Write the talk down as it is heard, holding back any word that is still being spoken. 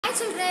Hi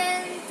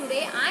children,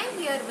 today I am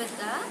here with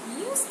a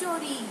new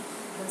story.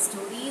 The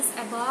story is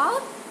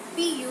about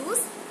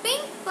Piyu's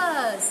pink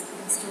purse.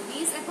 The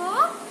story is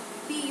about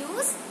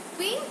Piyu's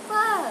pink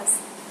purse.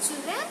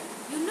 Children,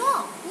 you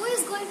know who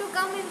is going to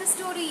come in the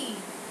story?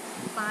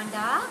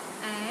 Panda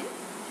and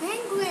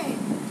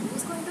penguin. Who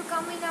is going to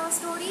come in our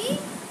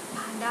story?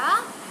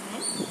 Panda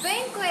and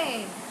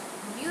penguin.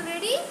 Are you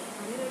ready?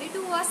 Are you ready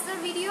to watch the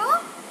video?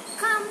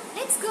 Come,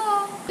 let's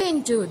go.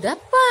 Pintu the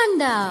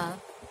panda.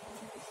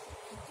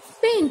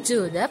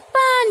 Pintu the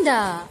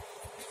panda.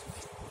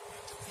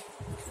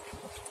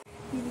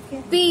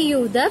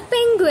 Piyu the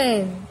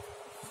penguin.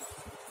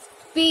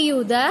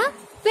 Piyu the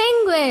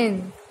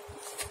penguin.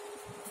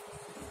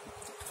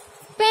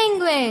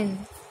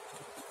 Penguin.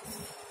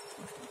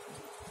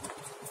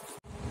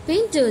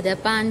 Pintu the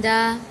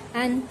panda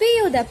And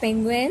Piyu the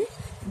penguin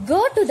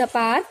go to the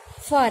park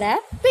for a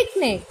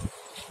picnic.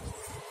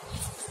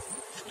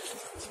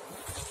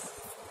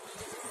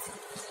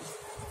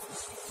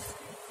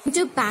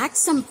 Pintu packs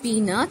some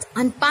peanuts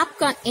and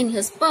popcorn in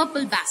his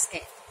purple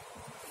basket.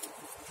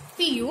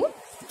 Piyu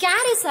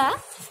carries a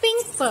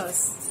pink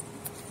purse.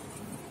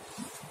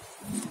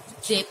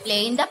 They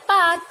play in the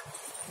park.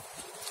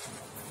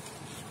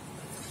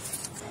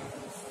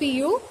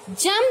 Piyu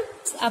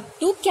jumps up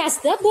to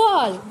catch the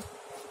ball.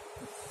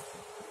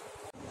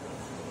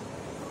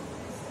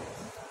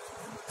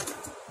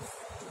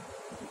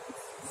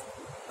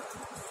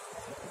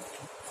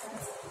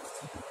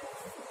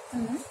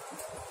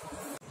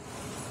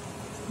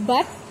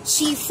 But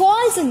she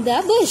falls in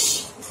the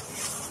bush.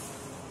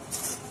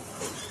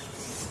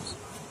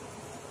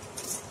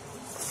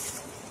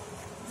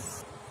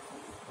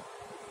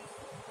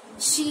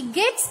 She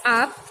gets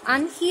up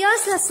and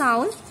hears the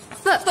sound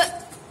p.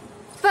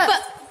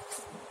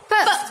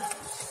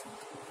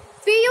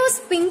 Piyu's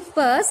pink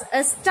purse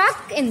is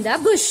stuck in the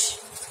bush.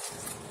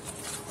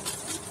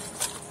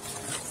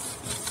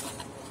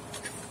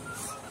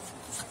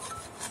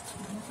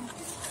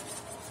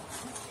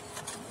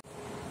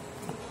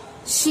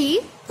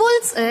 She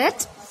pulls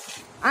it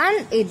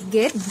and it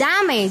gets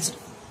damaged.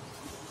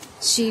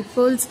 She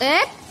pulls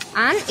it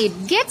and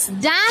it gets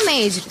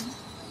damaged.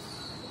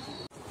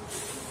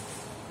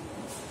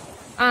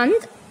 And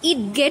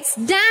it gets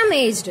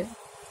damaged.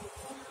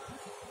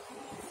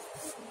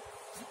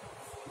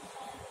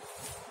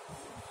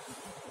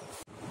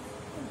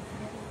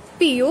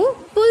 Piyu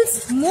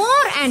pulls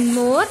more and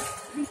more.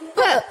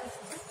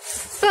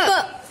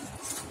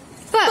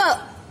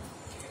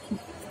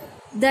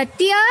 The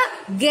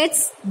tear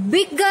gets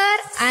bigger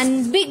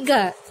and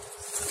bigger.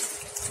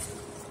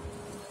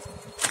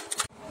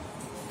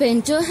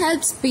 Pintu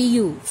helps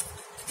Piyu.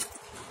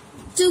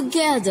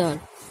 Together,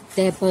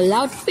 they pull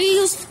out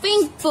Piyu's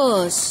pink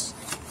purse.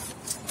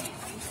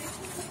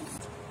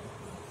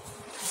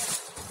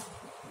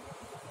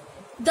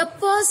 The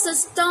purse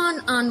is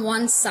turned on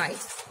one side.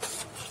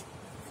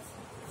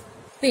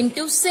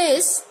 Pintu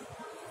says,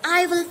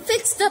 "I will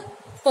fix the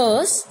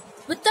purse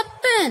with a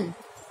pen."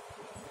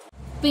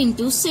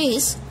 Pintu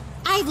says,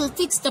 "I will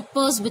fix the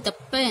purse with a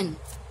pen."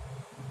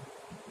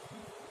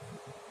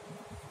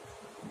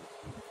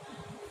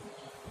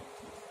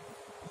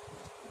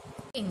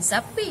 Picks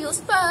up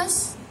Piyu's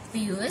purse.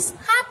 Piyu is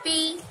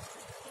happy.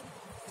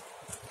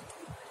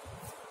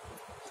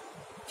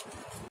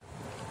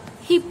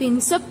 He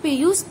picks up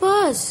Piyu's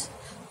purse.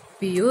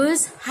 Piyu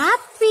is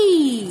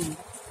happy.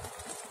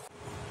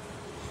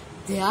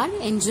 They are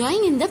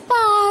enjoying in the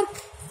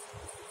park.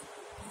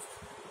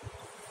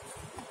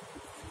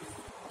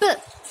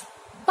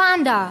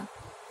 Panda.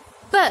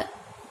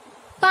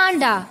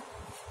 Panda.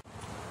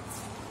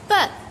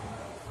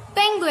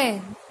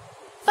 Penguin.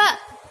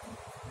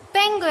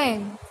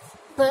 Penguin.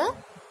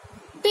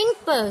 Pink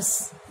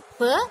purse.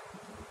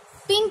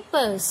 Pink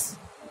purse.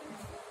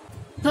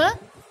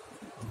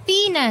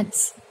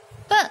 Peanuts.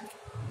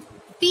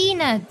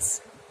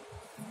 Peanuts.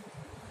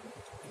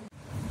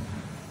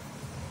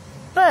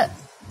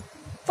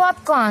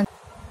 Popcorn.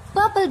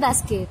 Purple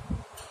basket.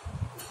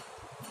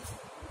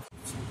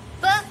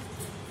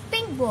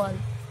 Pink ball.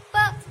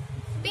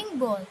 Pink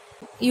ball.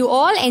 You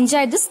all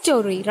enjoyed the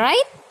story,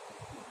 right?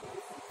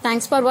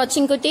 Thanks for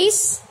watching,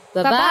 cuties.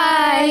 Bye-bye.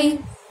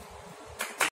 Bye-bye.